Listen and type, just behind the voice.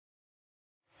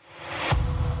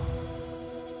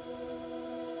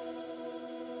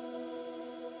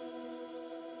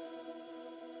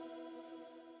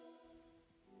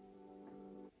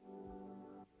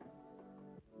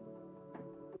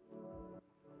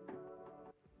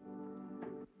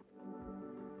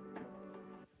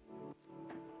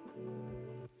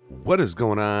What is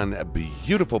going on,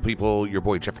 beautiful people? Your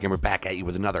boy Jeffrey Gamer back at you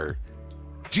with another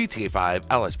GTA 5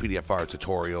 LSPDFR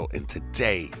tutorial. And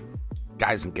today,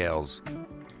 guys and gals,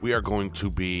 we are going to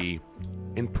be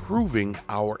improving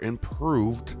our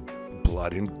improved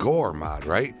Blood and Gore mod,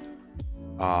 right?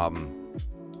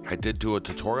 I did do a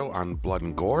tutorial on Blood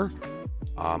and Gore,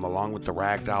 along with the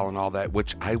ragdoll and all that,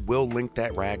 which I will link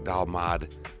that ragdoll mod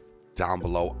down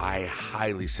below. I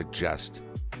highly suggest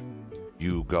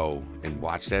you go and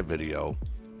watch that video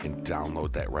and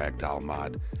download that ragdoll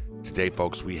mod. Today,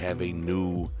 folks, we have a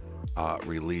new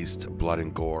released Blood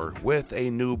and Gore with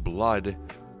a new blood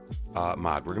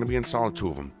mod. We're going to be installing two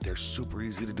of them. They're super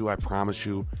easy to do, I promise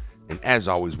you. And as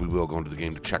always, we will go into the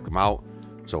game to check them out.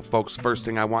 So, folks, first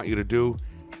thing I want you to do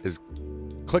is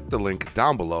click the link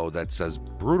down below that says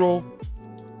Brutal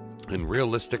and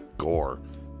Realistic Gore.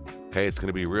 Okay, it's going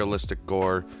to be Realistic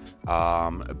Gore.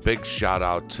 A big shout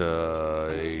out to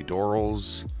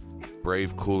Adorals,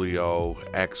 Brave Coolio,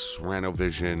 X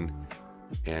Ranovision,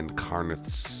 and Carnith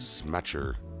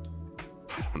Smetcher.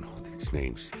 I don't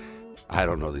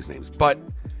know these names. But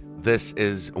this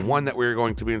is one that we're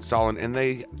going to be installing, and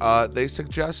they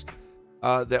suggest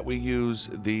that we use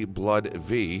the Blood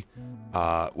V,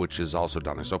 which is also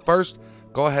down there. So first,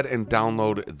 go ahead and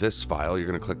download this file. You're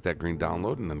going to click that green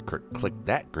download, and then click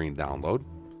that green download.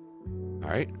 All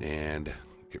right, and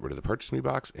get rid of the purchase me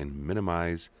box and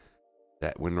minimize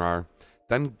that WinRAR.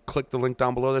 Then click the link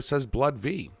down below that says Blood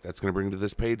V. That's going to bring you to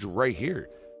this page right here.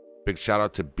 Big shout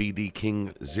out to BD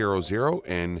King 00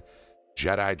 and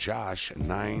Jedi Josh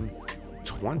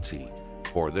 920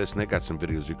 for this. And they got some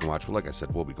videos you can watch. But like I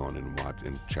said, we'll be going in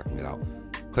and checking it out.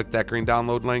 Click that green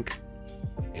download link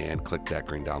and click that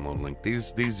green download link.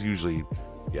 These usually,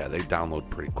 yeah, they download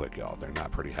pretty quick, y'all. They're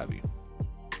not pretty heavy.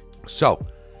 So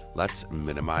let's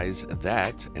minimize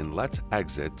that and let's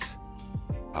exit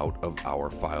out of our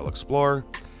file explorer.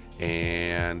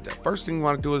 And first thing we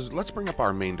want to do is let's bring up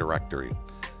our main directory.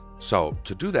 So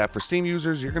to do that, for Steam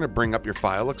users, you're going to bring up your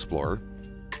file explorer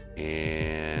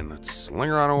and let's sling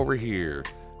around over here.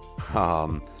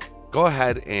 Go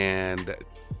ahead and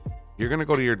you're going to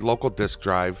go to your local disk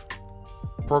drive,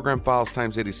 program files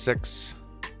times 86,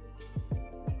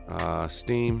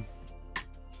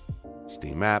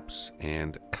 Steam apps,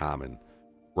 and common.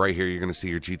 Right here, you're going to see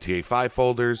your GTA 5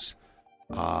 folders.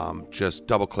 Just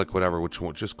double click which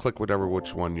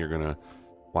one you're going to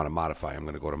want to modify. I'm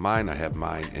going to go to mine. I have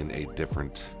mine in a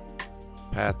different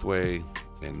pathway,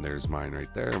 and there's mine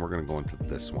right there, and we're going to go into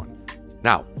this one.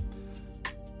 Now,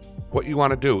 what you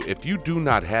want to do, if you do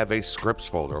not have a scripts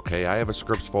folder, okay, I have a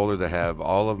scripts folder that have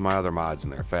all of my other mods in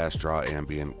there: fast draw,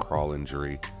 ambient, crawl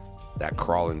injury. That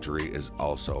crawl injury is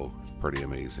also pretty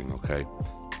amazing, okay?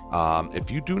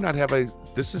 If you do not have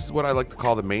this is what I like to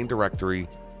call the main directory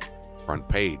front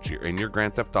page. You're in your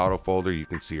Grand Theft Auto folder. You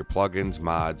can see your plugins,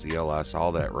 mods, ELS,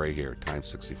 all that right here, times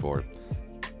 64.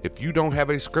 If you don't have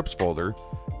a scripts folder,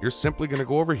 you're simply going to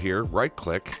go over here, right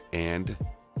click, and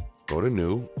go to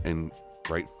new and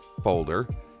write folder,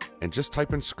 and just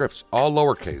type in scripts, all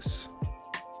lowercase.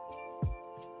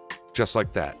 Just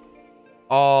like that.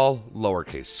 All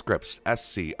lowercase, scripts,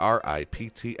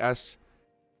 SCRIPTS.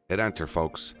 Hit enter,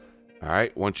 folks. All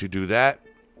right, once you do that,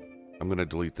 I'm going to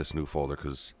delete this new folder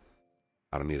because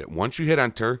I don't need it. Once you hit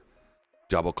enter,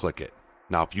 double click it.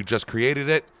 Now, if you just created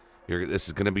it, this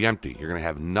is going to be empty. You're going to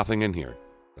have nothing in here.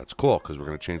 That's cool because we're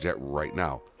going to change that right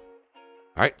now.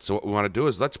 All right, so what we want to do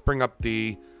is let's bring up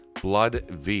the Blood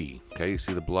V. Okay, you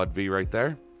see the Blood V right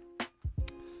there?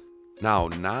 Now,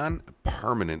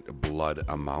 non-permanent blood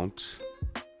amount.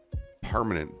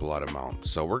 Permanent blood amount.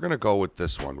 So we're going to go with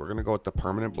this one. We're going to go with the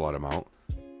permanent blood amount.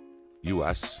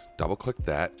 US. Double click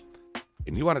that.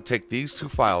 And you want to take these two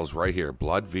files right here.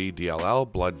 Blood V DLL,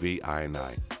 Blood V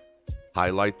INI.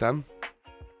 Highlight them.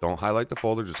 Don't highlight the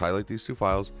folder. Just highlight these two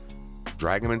files.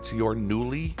 Drag them into your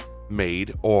newly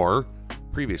made or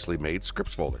previously made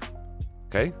scripts folder.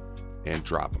 Okay? And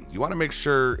drop them. You want to make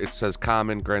sure it says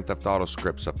Common Grand Theft Auto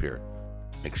Scripts up here.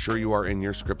 Make sure you are in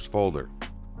your scripts folder.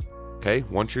 Okay,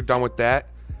 once you're done with that,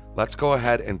 let's go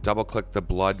ahead and double click the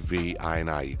Blood V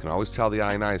INI. You can always tell the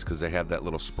INI is because they have that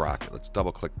little sprocket. Let's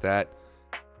double click that.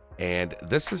 And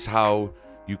this is how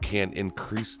you can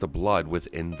increase the blood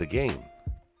within the game.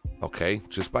 Okay,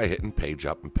 just by hitting page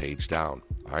up and page down.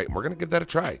 All right, and we're going to give that a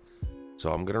try.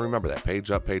 So I'm going to remember that, page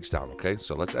up, page down. Okay,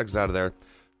 so let's exit out of there.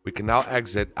 We can now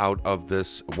exit out of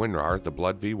this WinRAR, the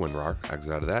Blood V WinRAR.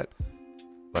 Exit out of that.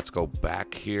 Let's go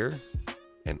back here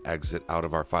and exit out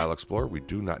of our file explorer. We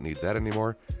do not need that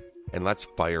anymore. And let's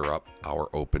fire up our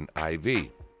Open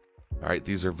IV. All right,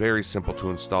 these are very simple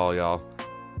to install, y'all.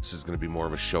 This is going to be more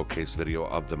of a showcase video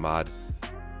of the mod.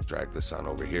 drag this on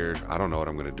over here. I don't know what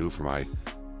I'm gonna do for my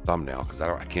thumbnail because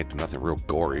I can't do nothing real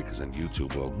gory because then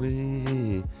YouTube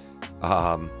will.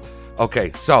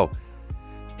 Okay, so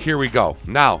here we go.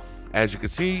 Now, as you can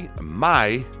see,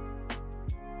 my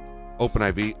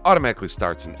OpenIV automatically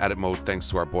starts in edit mode thanks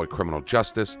to our boy Criminal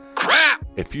Justice. Crap!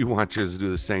 If you want yours to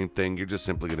do the same thing, you're just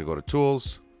simply gonna go to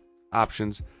Tools,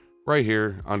 Options, right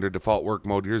here under Default Work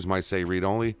Mode. Yours might say Read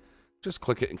Only. Just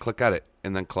click it and click Edit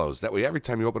and then close. That way, every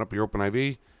time you open up your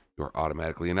OpenIV, you're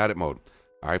automatically in edit mode.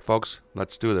 All right, folks,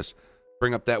 let's do this.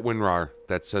 Bring up that WinRAR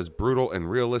that says Brutal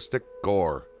and Realistic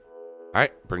Gore. All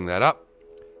right, bring that up.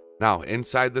 Now,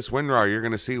 inside this WinRAR, you're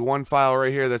going to see one file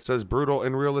right here that says Brutal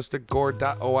and Realistic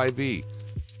Gore.oiv.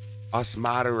 Us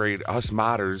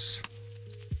modders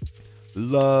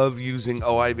love using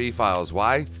OIV files.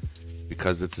 Why?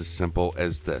 Because it's as simple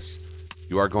as this.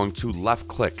 You are going to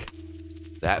left-click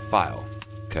that file,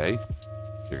 okay?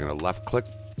 You're going to left-click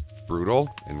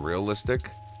Brutal and Realistic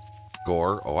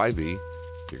Gore OIV.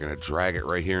 You're going to drag it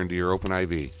right here into your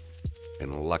OpenIV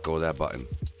and let go of that button.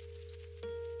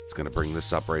 It's going to bring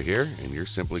this up right here, and you're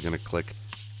simply going to click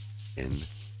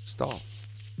Install.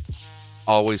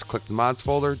 Always click the mods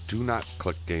folder. Do not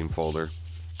click game folder.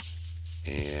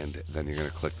 And then you're going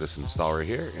to click this install right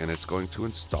here, and it's going to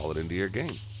install it into your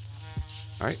game.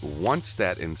 All right, once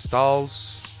that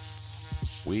installs,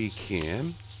 we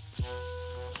can,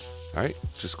 all right,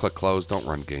 just click close. Don't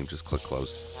run game, just click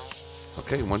close.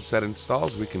 Okay, once that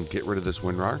installs, we can get rid of this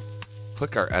WinRAR,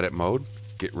 click our edit mode,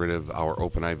 get rid of our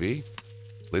OpenIV.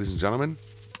 Ladies and gentlemen,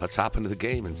 let's hop into the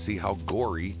game and see how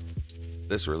gory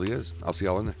this really is. I'll see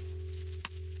y'all in there.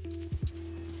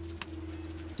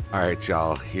 All right,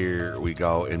 y'all, here we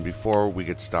go. And before we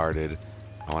get started,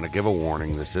 I want to give a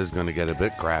warning. This is going to get a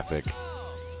bit graphic.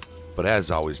 But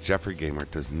as always, Jeffrey Gamer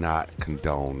does not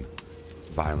condone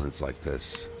violence like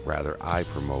this. Rather, I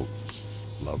promote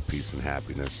love, peace, and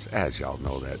happiness. As y'all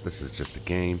know that. This is just a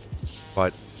game.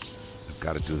 But I've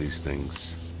got to do these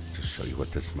things to show you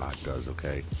what this mod does,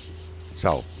 okay?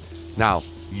 So, now,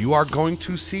 you are going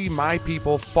to see my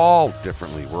people fall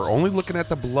differently. We're only looking at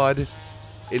the blood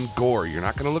and gore. You're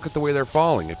not going to look at the way they're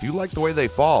falling. If you like the way they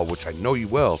fall, which I know you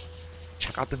will,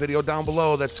 check out the video down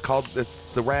below. It's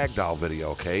the Ragdoll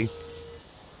video, okay?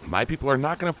 My people are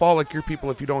not going to fall like your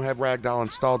people if you don't have Ragdoll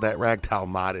installed. That Ragdoll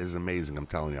mod is amazing, I'm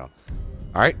telling y'all.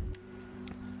 All right,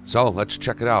 so let's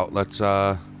check it out. Let's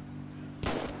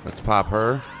pop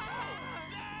her,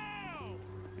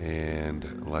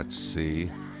 and let's see.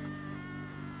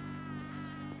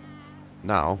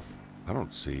 Now, I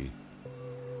don't see.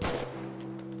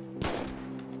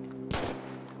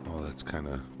 Oh, that's kind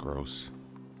of gross.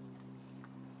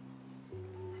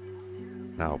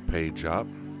 Now, page up.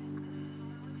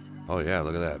 Oh yeah,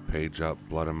 look at that. Page up,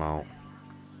 blood amount.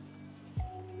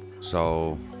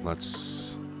 So let's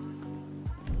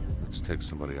take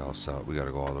somebody else out. We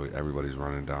gotta go all the way. Everybody's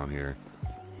running down here.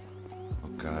 Oh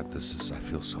God, I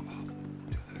feel so awful.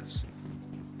 Do this.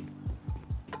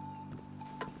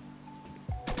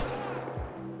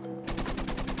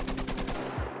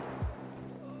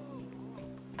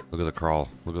 Look at the crawl.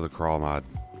 Look at the crawl mod.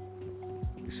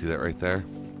 You see that right there?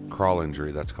 Crawl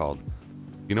injury, that's called.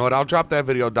 You know what? I'll drop that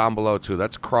video down below too.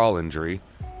 That's crawl injury.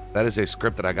 That is a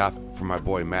script that I got from my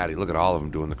boy Matty. Look at all of them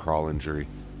doing the crawl injury.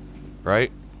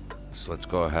 Right? So let's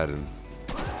go ahead and...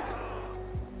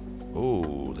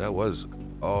 Ooh, that was...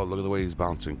 Oh, look at the way he's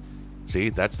bouncing. See,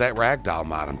 that's that Ragdoll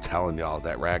mod. I'm telling y'all,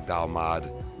 that Ragdoll mod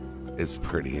is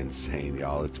pretty insane,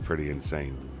 y'all. It's pretty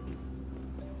insane.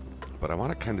 But I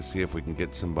want to kind of see if we can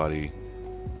get somebody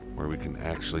where we can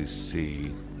actually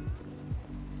see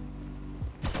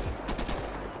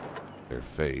their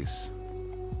face.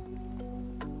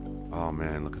 Oh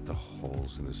man, look at the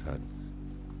holes in his head.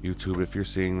 YouTube, if you're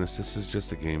seeing this, this is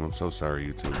just a game. I'm so sorry,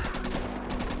 YouTube.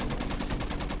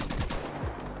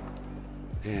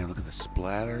 Damn, look at the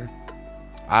splatter.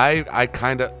 I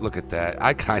kind of, look at that.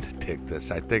 I kind of dig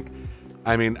this.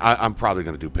 I'm probably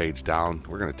going to do page down.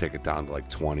 We're going to take it down to like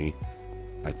 20.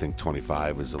 I think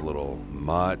 25 is a little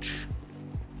much.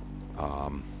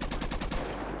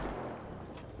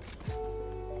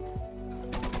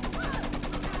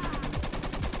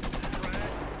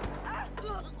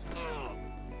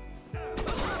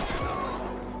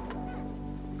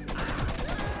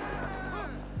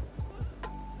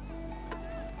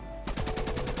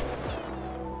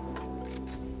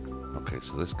 Okay,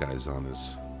 so this guy's on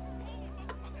his...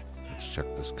 Let's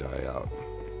check this guy out.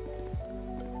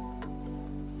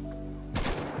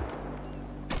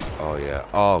 Oh yeah.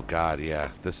 Oh God, yeah.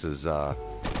 This is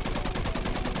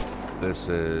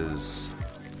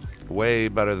way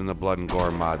better than the blood and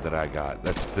gore mod that I got.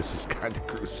 This is kind of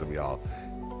gruesome, y'all.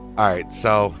 All right,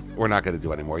 so we're not going to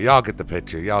do anymore. Y'all get the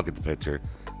picture. Y'all get the picture.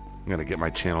 I'm going to get my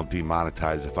channel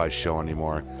demonetized if I show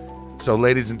anymore. So,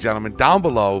 ladies and gentlemen, down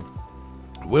below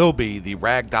will be the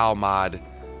ragdoll mod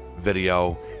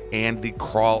video and the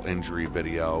crawl injury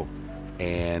video.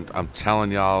 And I'm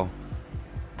telling y'all,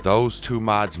 those two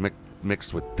mods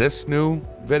mixed with this new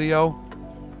video,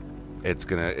 it's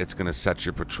gonna set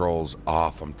your patrols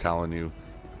off. I'm telling you,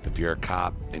 if you're a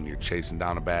cop and you're chasing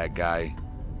down a bad guy,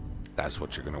 that's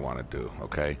what you're gonna want to do.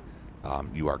 Okay,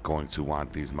 you are going to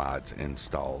want these mods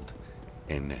installed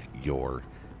in your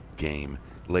game.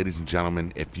 Ladies and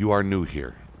gentlemen, if you are new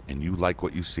here and you like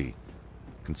what you see,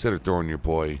 consider throwing your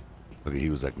boy. Look, he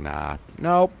was like, nah,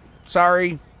 nope,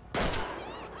 sorry.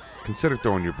 Consider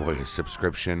throwing your boy a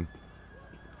subscription.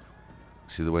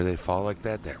 See the way they fall like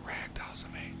that? That ragdoll's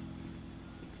amazing.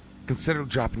 Consider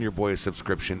dropping your boy a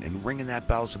subscription and ringing that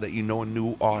bell so that you know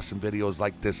new awesome videos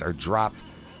like this are dropped,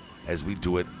 as we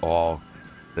do it all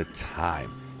the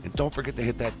time. And don't forget to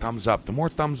hit that thumbs up. The more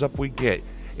thumbs up we get,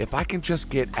 if I can just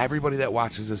get everybody that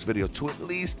watches this video to at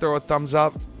least throw a thumbs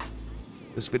up,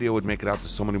 this video would make it out to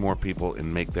so many more people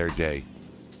and make their day.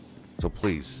 So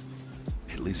please,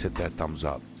 at least hit that thumbs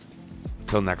up.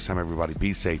 Until next time, everybody,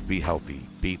 be safe, be healthy,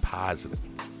 be positive,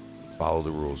 follow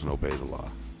the rules, and obey the law.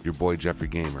 Your boy Jeffrey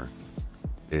Gamer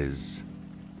is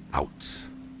out.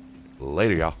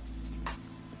 Later, y'all.